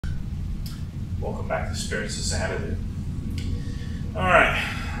Welcome back to Spirits of Xanadu. Alright,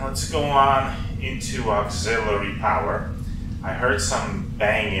 let's go on into auxiliary power. I heard some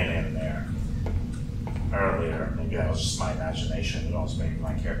banging in there earlier. Maybe that was just my imagination. It was making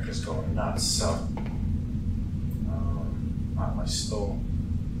my characters going nuts. So, am I still?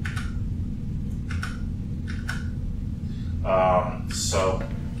 So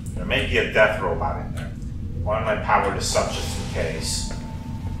there may be a death robot in there. Why don't I power this up just in case?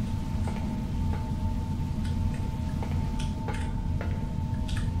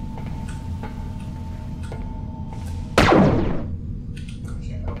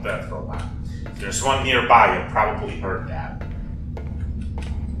 Okay, no death robot. If there's one nearby, you probably heard that.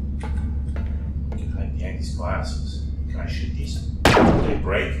 Can I yank these glasses? Can I shoot these? Do they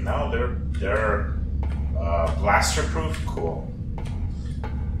break? No, they're blaster proof. Cool.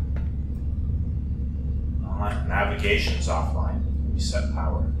 Navigation's offline. Reset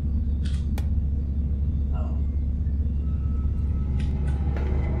power. No.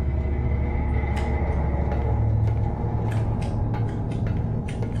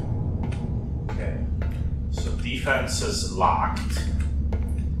 Okay. So defense is locked.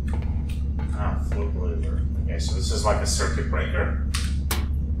 Oh, flip lever. Okay, so this is like a circuit breaker.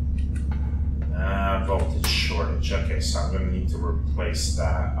 Voltage shortage. Okay, so I'm going to need to replace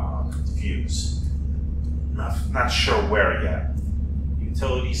that fuse. Not sure where yet.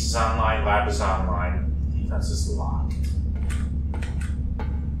 Utilities is online, lab is online, defense is locked.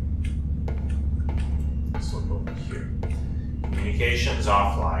 Let's look over here. Communications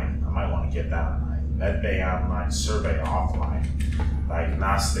offline. I might want to get that online. Medbay online, survey offline,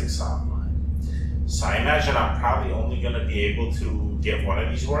 diagnostics online. So I imagine I'm probably only going to be able to get one of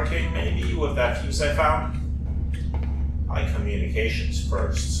these working, maybe, with that fuse I found. I like communications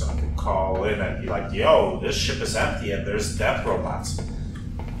first, so I could call in and be like, yo, this ship is empty and there's death robots.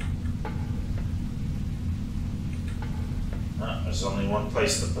 There's only one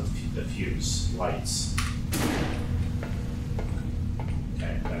place to put the fuse. Lights.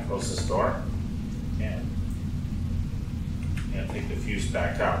 Okay, can I close this door? Can't take the fuse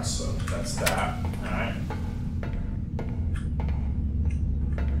back out, so that's that. Alright.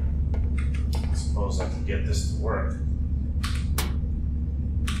 I suppose I can get this to work.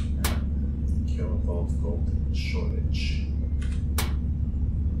 Kilovolt voltage shortage.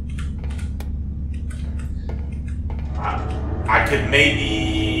 I could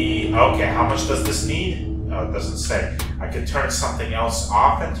maybe. Okay, how much does this need? Oh, it doesn't say. I could turn something else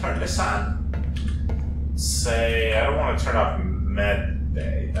off and turn this on. Say, I don't want to turn off med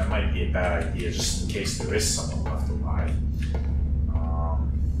bay. That might be a bad idea, just in case there is someone left alive.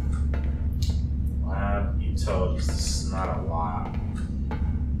 Lab utilities. This is not a lot.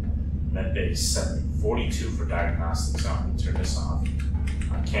 Medbay is 70, 42 for diagnostics. I'm going to turn this off.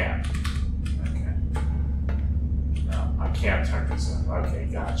 I can't. Okay. No, I can't turn this on. Okay,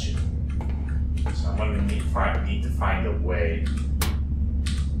 gotcha. So I'm going to need to find a way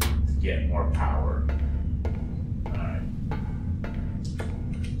to get more power. Alright.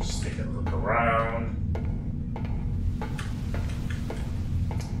 Just take a look around.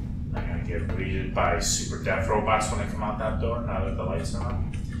 I'm going to get greeted by super death robots when I come out that door, now that the lights are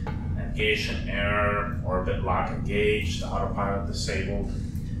on. Navigation error, orbit lock engaged, autopilot disabled.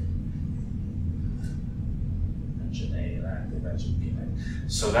 Engine A inactive, engine B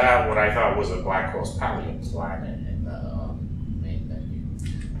inactive. So that, what I thought was a black hole, is probably a planet in the main menu.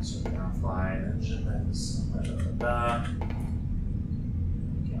 So offline, engine, got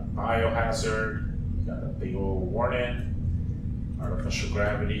biohazard, got a big old warning, artificial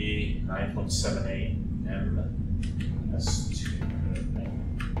gravity, 9.78 MS2.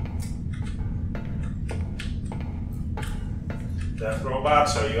 Death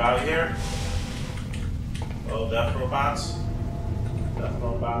robots, are you out of here? Oh, death robots? Death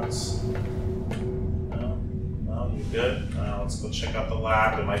robots? No? No, you good? Let's go check out the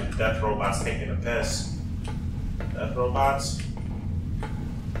lab. There might be death robots taking a piss. Death robots?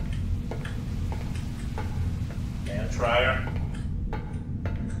 Man tryer?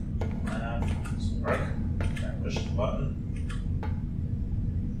 Doesn't work. Can't push the button.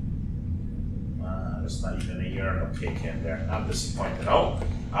 There's not even a urinal cake in there. I'm disappointed. Oh,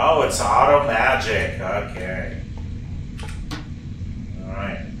 it's auto magic. Okay.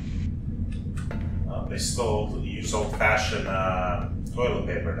 Alright. Well, they still use old-fashioned toilet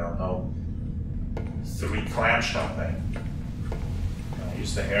paper. No 3 clamshell thing. Can I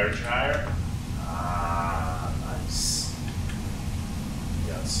use the hair dryer? Ah, nice.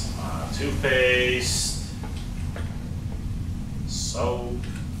 Got some toothpaste, soap.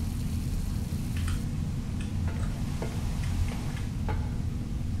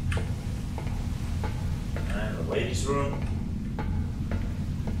 ladies' room.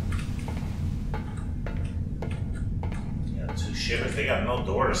 Yeah, two shitters. They got no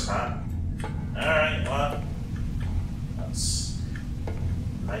doors, huh? Alright, well. That's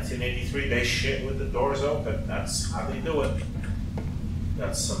 1983. They shit with the doors open. That's how they do it.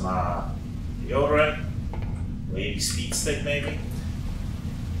 Got some deodorant. Lady speed stick, maybe.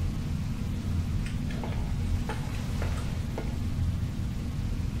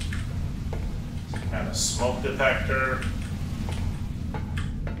 Some kind of smoke detector.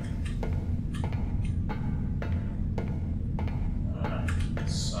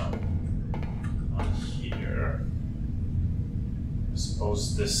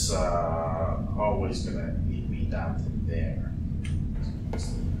 Suppose this always gonna lead me down to there.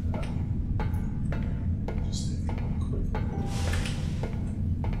 Just take a quick move.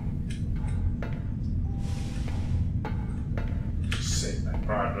 Just save my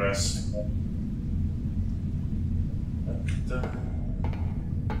progress.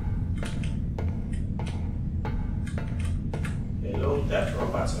 Hello, death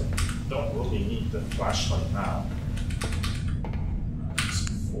robots. I don't really need the flashlight now.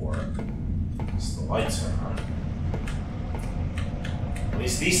 As the lights are on. At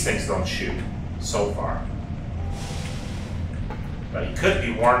least these things don't shoot so far. But he could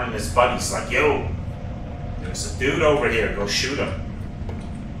be warning his buddies like, yo, there's a dude over here, go shoot him.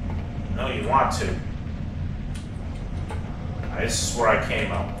 No, you want to. This is where I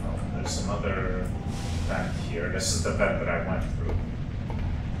came up. Oh, there's another vent here. This is the vent that I went through.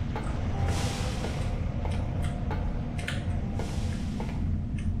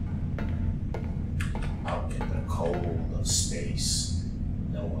 Cold of space.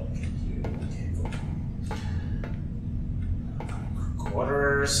 No one can hear the cable.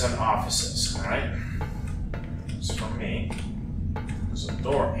 Quarters and offices, alright? It's for me. There's a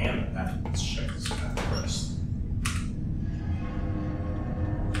door and a vent. Let's check this vent first.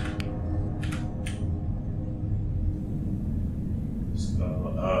 So,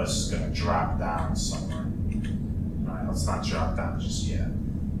 this is gonna drop down somewhere. Alright, let's not drop down just yet.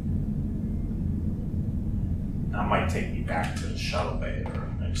 That might take me back to the shuttle bay or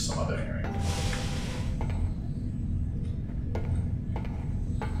maybe some other area.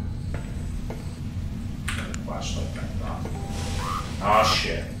 Turn the flashlight back on. Oh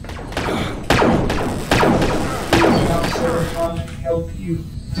shit. Now, sir, how to help you?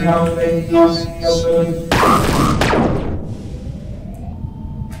 Now, ladies, help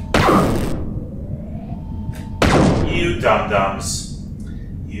you. You dum-dums.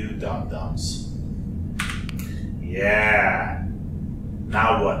 You dum-dums. Yeah.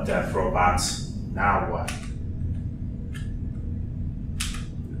 Now what, death robots? Now what?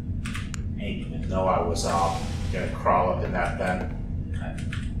 I didn't even know I was gonna crawl up in that vent.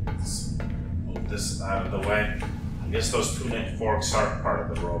 Let's move this out of the way. I guess those tuning forks are part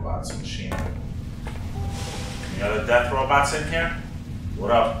of the robot's machine. Any other death robots in here?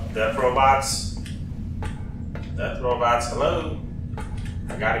 What up, death robots? Death robots, hello?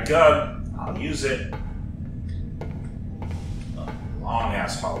 I got a gun. I'll use it. Long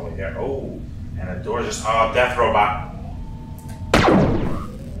ass hallway there. Oh, and a door just. Oh, death robot.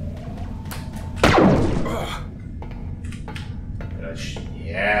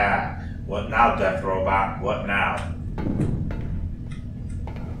 Yeah. What now, death robot? What now?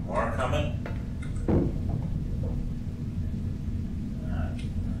 More coming?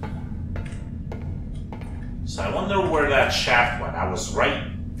 So I wonder where that shaft went. I was right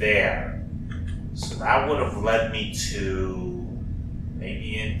there. So that would have led me to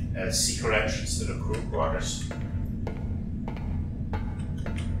maybe in a secret entrance to the crew quarters.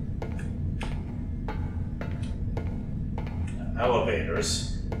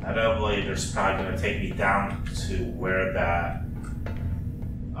 Elevators. That elevator's probably going to take me down to where that,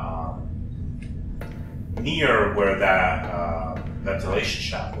 near where that ventilation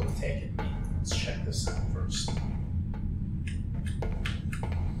shaft would have taken me. Let's check this out first.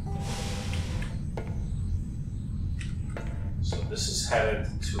 So this is headed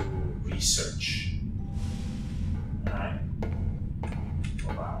to research. Alright.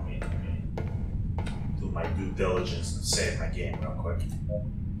 Hold on, let me do my due diligence and save my game real quick.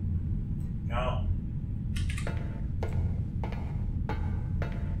 Go.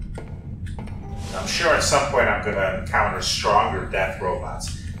 I'm sure at some point I'm going to encounter stronger death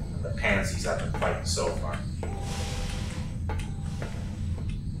robots than the pansies I've been fighting so far.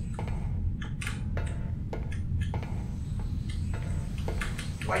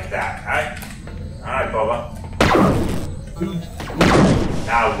 Like that, alright? Alright, Bubba.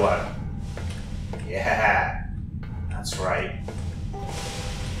 Now what? Yeah, that's right.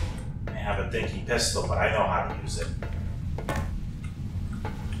 I have have a dinky pistol, but I know how to use it.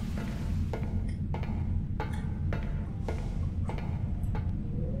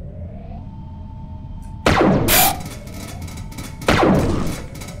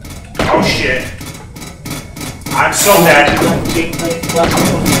 Oh shit. I'm so dead.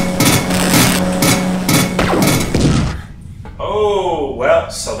 Oh, well,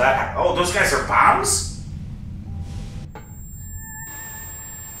 so that... Oh, those guys are bombs?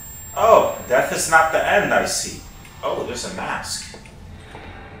 Oh, death is not the end, I see. Oh, there's a mask.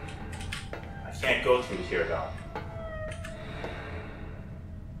 I can't go through here, though.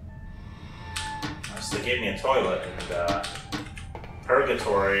 So they gave me a toilet and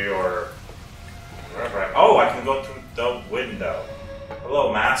purgatory or wherever. Oh, I can go through the window.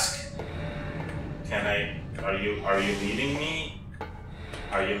 Hello, mask. Can I? Are you leading me?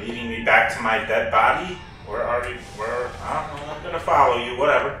 Are you leading me back to my dead body? Where are you? Where? I'm gonna follow you.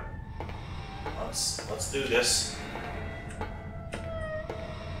 Whatever. Let's do this.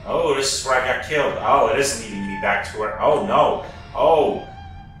 Oh, this is where I got killed. Oh, it is leading me back to where. Oh no. Oh,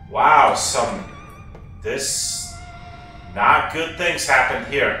 wow. This not good things happened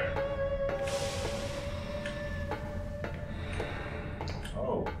here.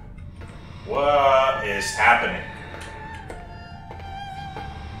 Oh, what is happening?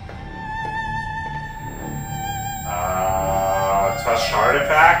 Touch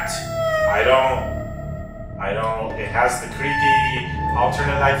artifact? I don't, it has the creepy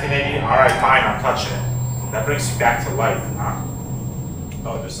alternate 1980. Alright, fine, I'm touching it. That brings you back to life, huh?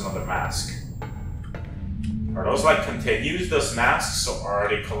 Oh, there's another mask. Are those like continues, those masks, or are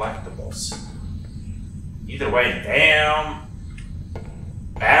they collectibles? Either way, damn.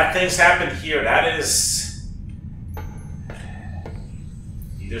 Bad things happen here. That is...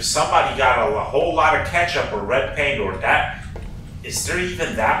 Either somebody got a whole lot of ketchup or red paint, or that... Is there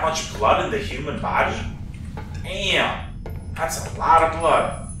even that much blood in the human body? Damn. That's a lot of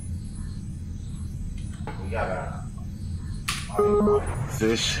blood. We gotta...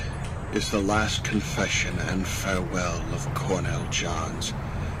 This is the last confession and farewell of Cornell Johns,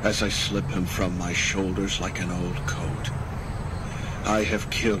 as I slip him from my shoulders like an old coat. I have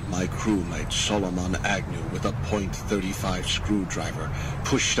killed my crewmate Solomon Agnew with a .35 screwdriver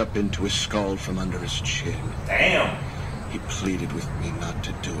pushed up into his skull from under his chin. Damn! He pleaded with me not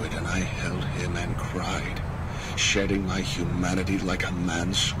to do it, and I held him and cried, shedding my humanity like a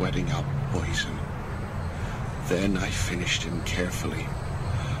man sweating out poison. Then I finished him carefully.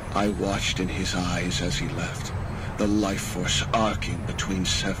 I watched in his eyes as he left, the life force arcing between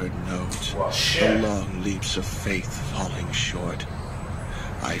severed nodes, well, shit. The long leaps of faith falling short.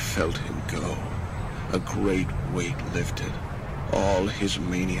 I felt him go, a great weight lifted, all his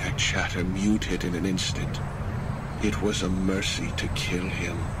maniac chatter muted in an instant. It was a mercy to kill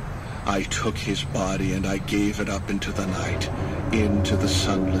him. I took his body and I gave it up into the night, into the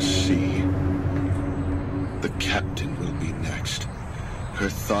sunless sea. The captain will be next. Her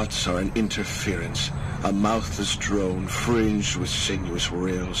thoughts are an interference, a mouthless drone fringed with sinuous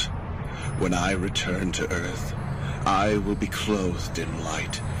rails. When I return to Earth, I will be clothed in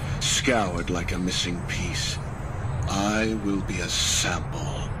light, scoured like a missing piece. I will be a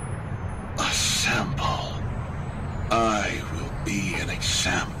sample. A sample. I will be an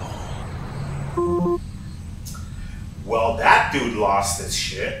example. Well, that dude lost his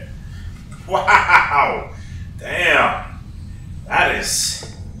shit. Wow! Damn. That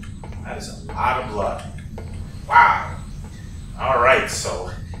is a lot of blood. Wow. Alright,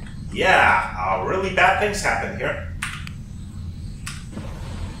 so yeah, really bad things happen here.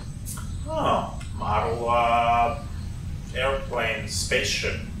 Oh, model airplane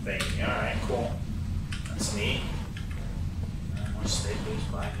spaceship thing. Alright, cool. That's neat. More staples,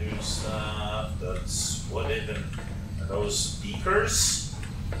 binders, that's what it and those beakers.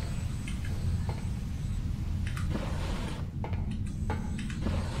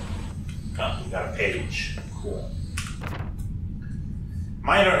 Oh, we got a page. Cool.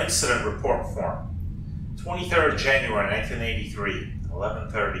 Minor incident report form. 23rd January 1983,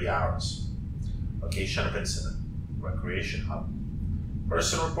 11:30 hours. Location of incident. Recreation hub.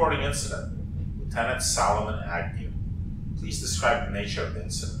 Person reporting incident. Lieutenant Solomon Agnew. Please describe the nature of the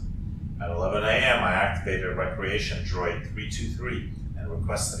incident. At 11 a.m., I activated recreation droid 323 and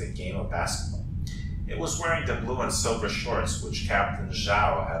requested a game of basketball. It was wearing the blue and silver shorts, which Captain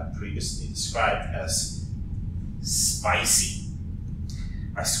Zhao had previously described as spicy.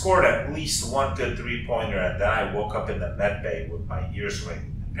 I scored at least one good three-pointer, and then I woke up in the med bay with my ears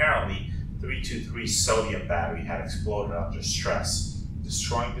ringing. Apparently, 323's sodium battery had exploded under stress,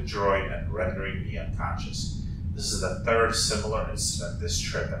 destroying the droid and rendering me unconscious. This is the third similar incident this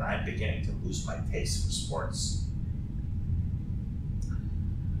trip, and I'm beginning to lose my taste for sports.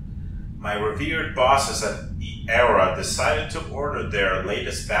 My revered bosses at Era decided to order their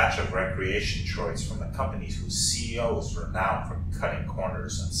latest batch of recreation droids from the companies whose CEO is renowned for cutting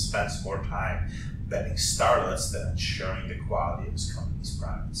corners and spends more time betting starlets than ensuring the quality of his company's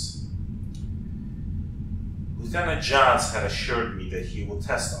products. Lieutenant Johns had assured me that he will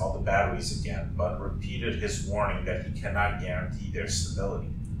test all the batteries again, but repeated his warning that he cannot guarantee their stability.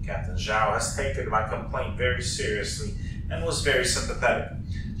 Captain Zhao has taken my complaint very seriously and was very sympathetic.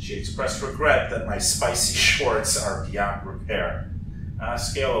 She expressed regret that my spicy shorts are beyond repair. On a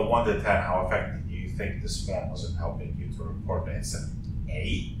scale of 1 to 10, how effective do you think this form was in helping you to report the incident?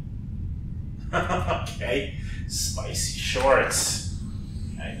 8? Okay, spicy shorts.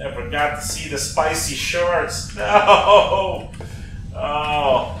 I never got to see the spicy shorts. No!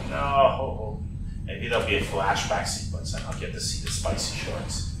 Oh, no. Maybe there'll be a flashback sequence and I'll get to see the spicy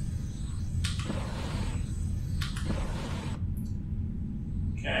shorts.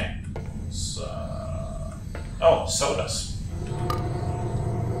 Okay. So, oh, sodas.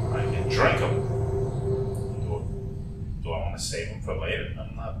 I can drink them. Do I want to save them for later?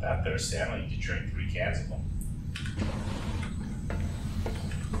 I'm not that thirsty. I don't need to drink 3 cans of them.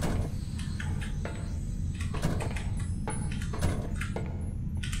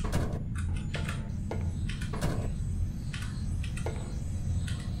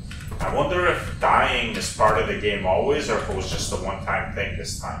 I wonder if dying is part of the game always, or if it was just a one-time thing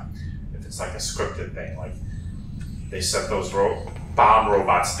this time. If it's like a scripted thing, like they set those bomb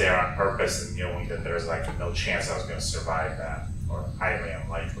robots there on purpose and knowing that there's like no chance I was going to survive that, or highly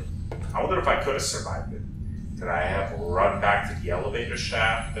unlikely. I wonder if I could have survived it. Could I have run back to the elevator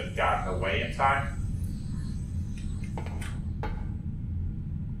shaft and gotten away in time?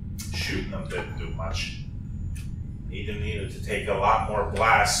 Shooting them didn't do much. Either needed to take a lot more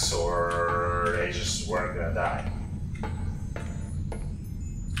blasts or they just weren't gonna die.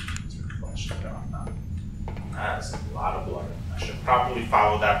 That is a lot of blood. I should probably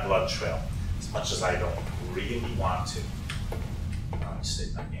follow that blood trail, as much as I don't really want to. Let me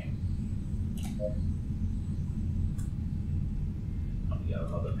save my game. Oh, we got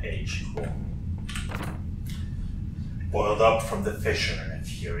another page. Cool. Boiled up from the fissure in a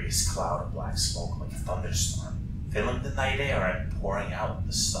furious cloud of black smoke like a thunderstorm, filling the night air and putting out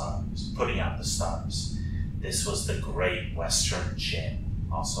the stars. This was the Great Western Jinn,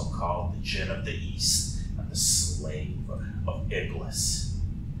 also called the Jinn of the East and the Slave of Iblis.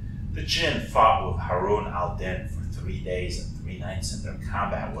 The Jinn fought with Harun al-Din for 3 days and 3 nights, and their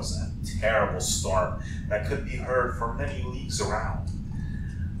combat was a terrible storm that could be heard for many leagues around.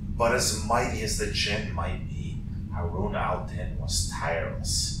 But as mighty as the Jinn might be, Harun al-Din was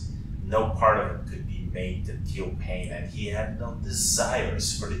tireless. No part of him could be made to feel pain, and he had no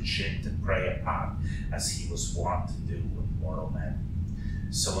desires for the Jinn to prey upon, as he was wont to do with mortal men.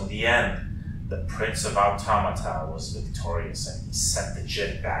 So in the end, the Prince of Automata was victorious, and he sent the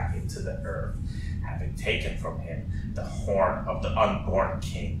Jinn back into the earth, having taken from him the horn of the unborn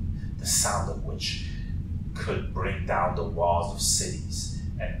king, the sound of which could bring down the walls of cities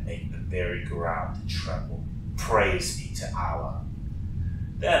and make the very ground to tremble. Praise be to Allah.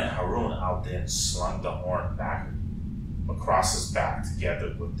 Then Harun al-Din slung the horn back across his back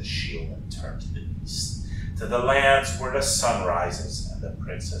together with the shield and turned to the east, to the lands where the sun rises and the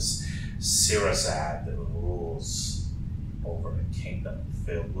princess Sirazad rules over a kingdom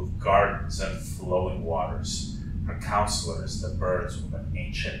filled with gardens and flowing waters. Her counselors, the birds with an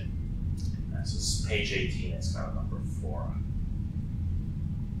ancient, this is page 18, it's got a number 4.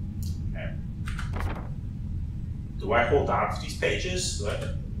 Okay. Do I hold on to these pages? Do I have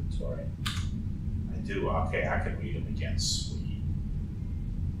an inventory? I do. Okay, I can read them again. Sweet.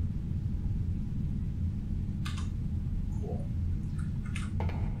 Cool.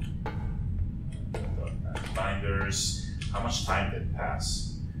 Binders. How much time did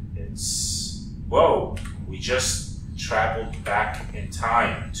pass? It's... Whoa! We just traveled back in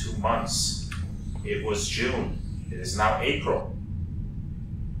time 2 months. It was June. It is now April.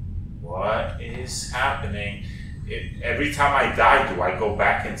 What is happening? Every time I die, do I go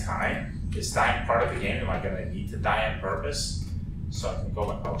back in time? Is dying part of the game? Am I going to need to die on purpose? So I can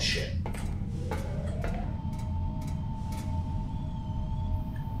go and... Oh, shit.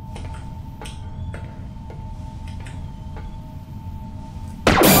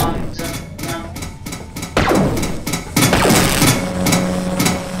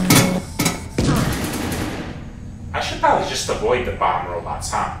 I should probably just avoid the bomb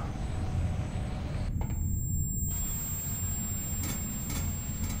robots, huh?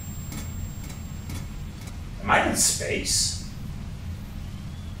 Am I in space?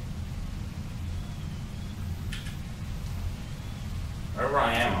 Wherever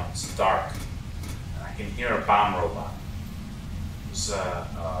I am, it's dark. And I can hear a bomb robot. There's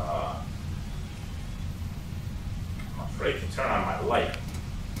I'm afraid to turn on my light.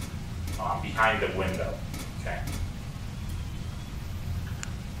 Oh, I'm behind the window. Okay.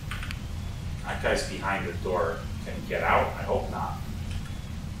 That guy's behind the door. Can he get out? I hope not.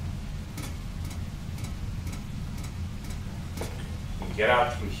 He can get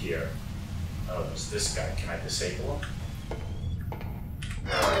out through here. Oh, there's this guy. Can I disable him?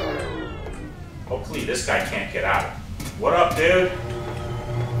 Hopefully this guy can't get out. What up, dude?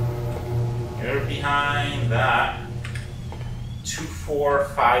 You're behind that.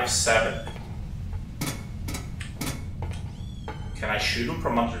 2457. Can I shoot him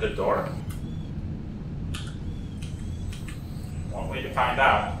from under the door? One way to find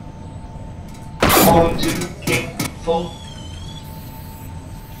out. 1, 2, kick, full.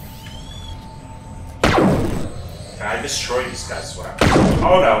 Can I destroy these guys? What?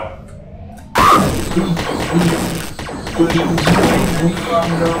 Oh no!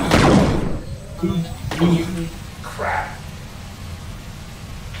 Crap.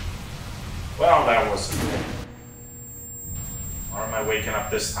 Well, that wasn't good. Or am I waking up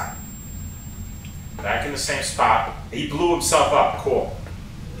this time? Back in the same spot. He blew himself up. Cool.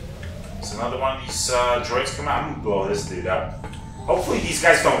 There's another one of these droids come out. I'm gonna blow this dude up. Hopefully these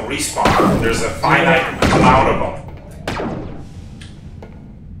guys don't respawn. There's a finite amount of them.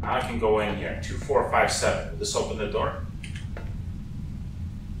 Now I can go in here. 2457. Will this open the door?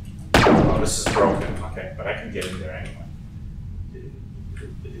 Oh, this is broken. Okay, but I can get in there anyway.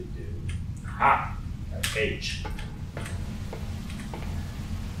 Aha! That page.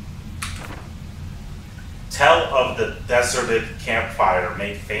 Tell of the deserted campfire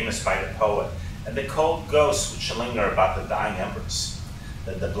made famous by the poet, and the cold ghosts which linger about the dying embers.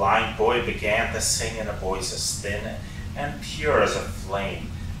 Then the blind boy began to sing in a voice as thin and pure as a flame,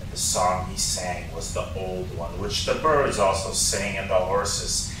 and the song he sang was the old one, which the birds also sing, and the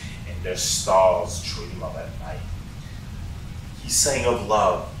horses in their stalls dream of at night. He sang of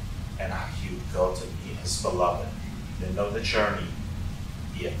love, and how he would go to meet his beloved, then though the journey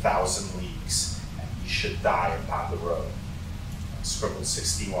be 1,000 leagues, and he should die upon the road. Scribbled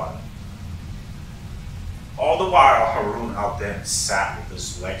 61. All the while Harun al-Din sat with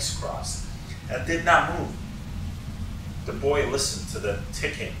his legs crossed and did not move. The boy listened to the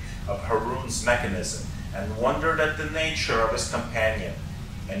ticking of Harun's mechanism and wondered at the nature of his companion.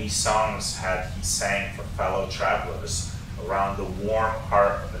 Many songs had he sang for fellow travelers around the warm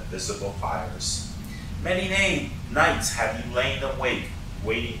heart of invisible fires. Many nights had he lain awake,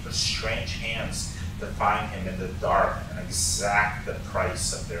 waiting for strange hands to find him in the dark and exact the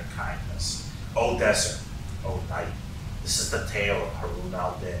price of their kindness. O desert, O night, this is the tale of Harun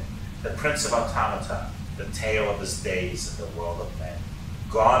al-Din, the prince of automata, the tale of his days in the world of men.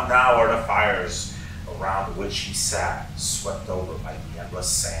 Gone now are the fires around which he sat, swept over by the endless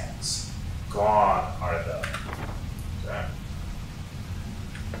sands. Gone are the...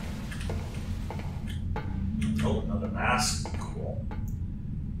 Oh, another mask. Cool.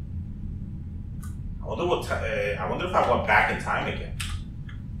 I wonder if I went back in time again.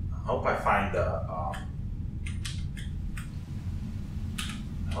 I hope I find the.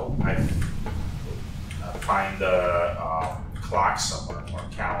 I hope I find the clock somewhere or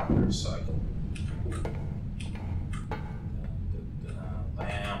calendar so I can.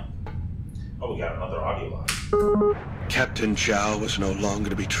 Lamp. Oh, we got another audio log. Captain Zhao was no longer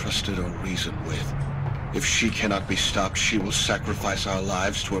to be trusted or reasoned with. If she cannot be stopped, she will sacrifice our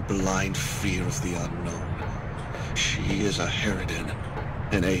lives to a blind fear of the unknown. She is a harridan,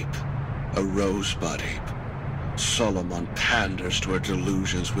 an ape, a rosebud ape. Solomon panders to her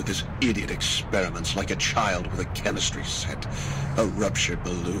delusions with his idiot experiments like a child with a chemistry set, a ruptured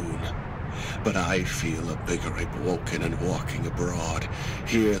balloon. But I feel a bigger ape woken and walking abroad,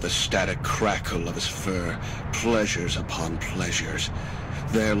 hear the static crackle of his fur, pleasures upon pleasures.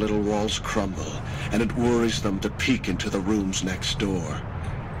 Their little walls crumble, and it worries them to peek into the rooms next door.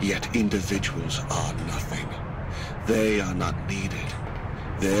 Yet individuals are nothing. They are not needed.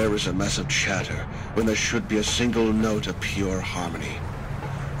 There is a mess of chatter when there should be a single note of pure harmony.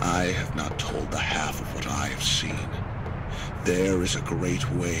 I have not told the half of what I have seen. There is a great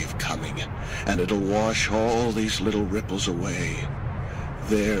wave coming, and it'll wash all these little ripples away.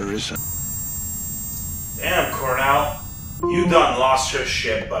 There is a... Damn, Cornell. You done lost your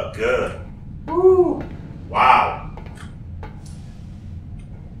shit, but good. Woo! Wow.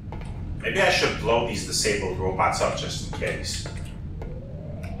 Maybe I should blow these disabled robots up just in case.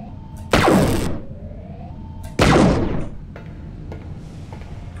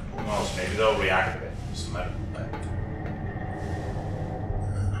 knows? Maybe they'll reactivate. Some medical thing.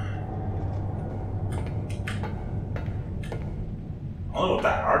 I don't know what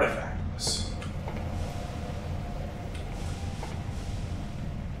that artifact was.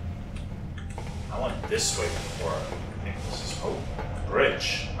 I went this way before. I think this is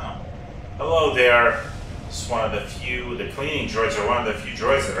bridge. Oh. Hello there. This is one of the few. The cleaning droids are one of the few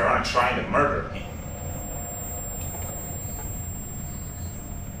droids that aren't trying to murder me.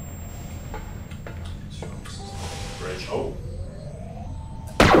 Bridge. Oh.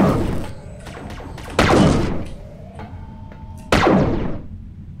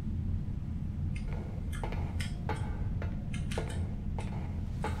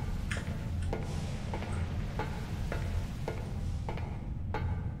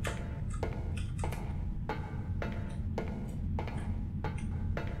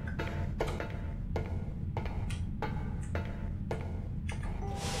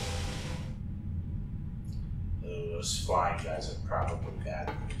 Those flying guys are probably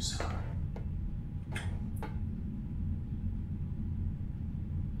bad news, huh?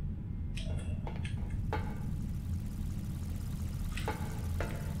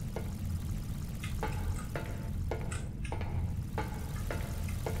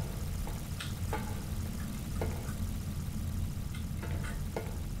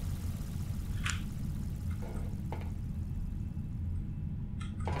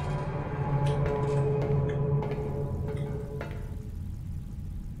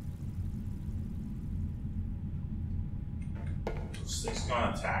 Is this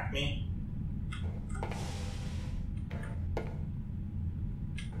gonna attack me? I'm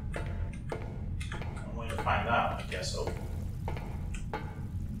going to find out, I guess. Oh.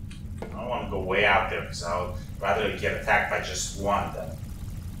 I don't want to go way out there because I would rather get attacked by just one than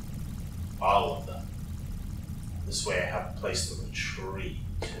all of them. This way I have a place to retreat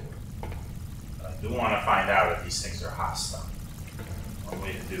to. But I do want to find out if these things are hostile. One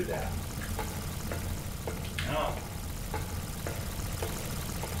way to do that. No.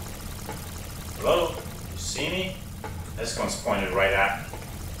 Hello? You see me? This one's pointed right at me.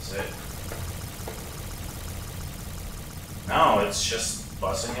 Is it? No, it's just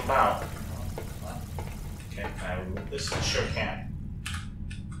buzzing about. Okay, can I remove this? I sure can.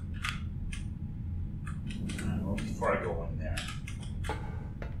 Well, before I go in there.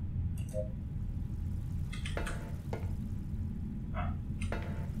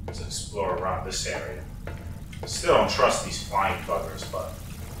 Let's explore around this area. I still don't trust these flying buggers, but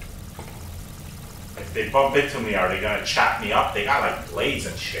if they bump into me, are they gonna chop me up? They got like blades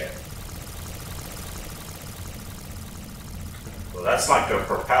and shit. Well, that's like their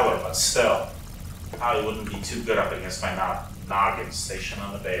propeller, but still. Probably wouldn't be too good up against my noggin. Station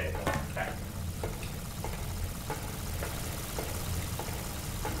unavailable. Okay.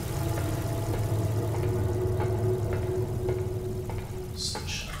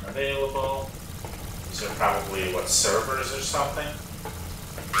 Station unavailable. These are probably, what, servers or something?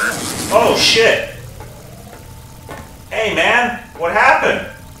 Oh, shit! Hey, man! What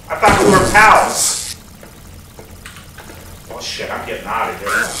happened? I thought we were pals! Oh, shit, I'm getting out of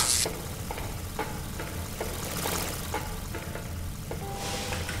here.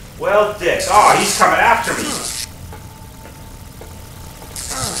 Well, dicks. Oh, he's coming after me!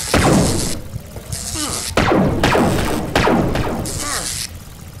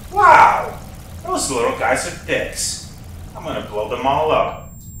 Wow! Those little guys are dicks. I'm gonna blow them all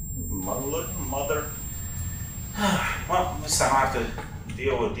up. Mother. Well, at least I don't have to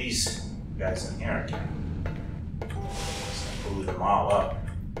deal with these guys in here again. Just blew them all up.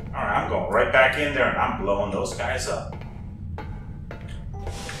 Alright, I'm going right back in there and I'm blowing those guys up.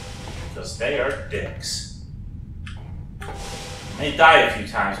 Because they are dicks. They die a few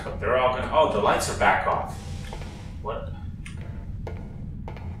times, but they're all gonna. Oh, the lights are back off. What?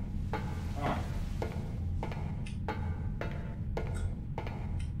 Huh.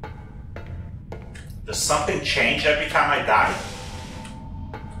 Does something change every time I die?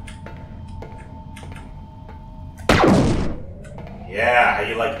 Yeah, how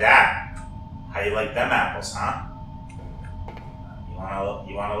you like that? How you like them apples, huh?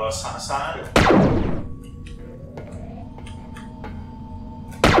 You want a little something?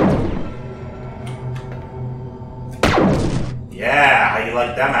 Yeah, how you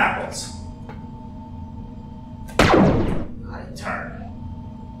like them apples? I turn.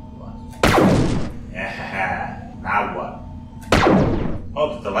 What? Yeah, now what?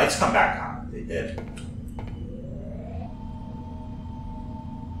 Oh, did the lights come back on? They did.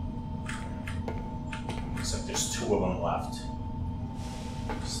 Looks like there's 2 of them left.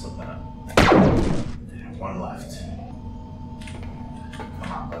 Just looking up. One left.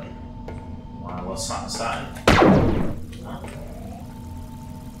 Come on, buddy. little something, something. No.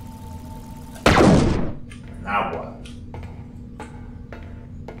 Now what?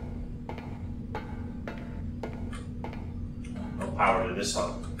 No power to this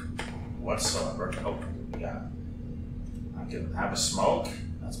hub whatsoever. Oh, we got. I can have a smoke.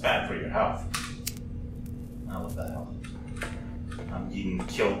 That's bad for your health. Now what the hell? I'm getting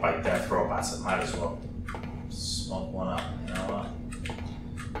killed by death robots. I might as well smoke one up. You know what?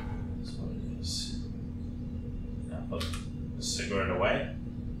 That's what it is. Now put the cigarette away.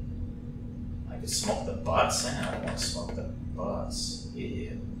 I can smoke the butts. I don't want to smoke the butts.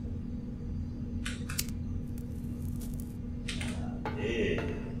 Yeah. Yeah.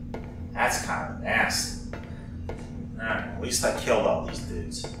 That's kind of nasty. Alright, at least I killed all these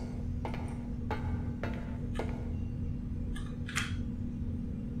dudes.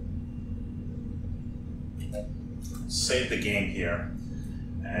 Save the game here.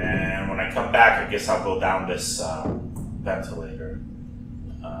 And when I come back, I guess I'll go down this ventilator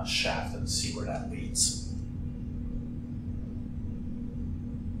shaft and see where that leads.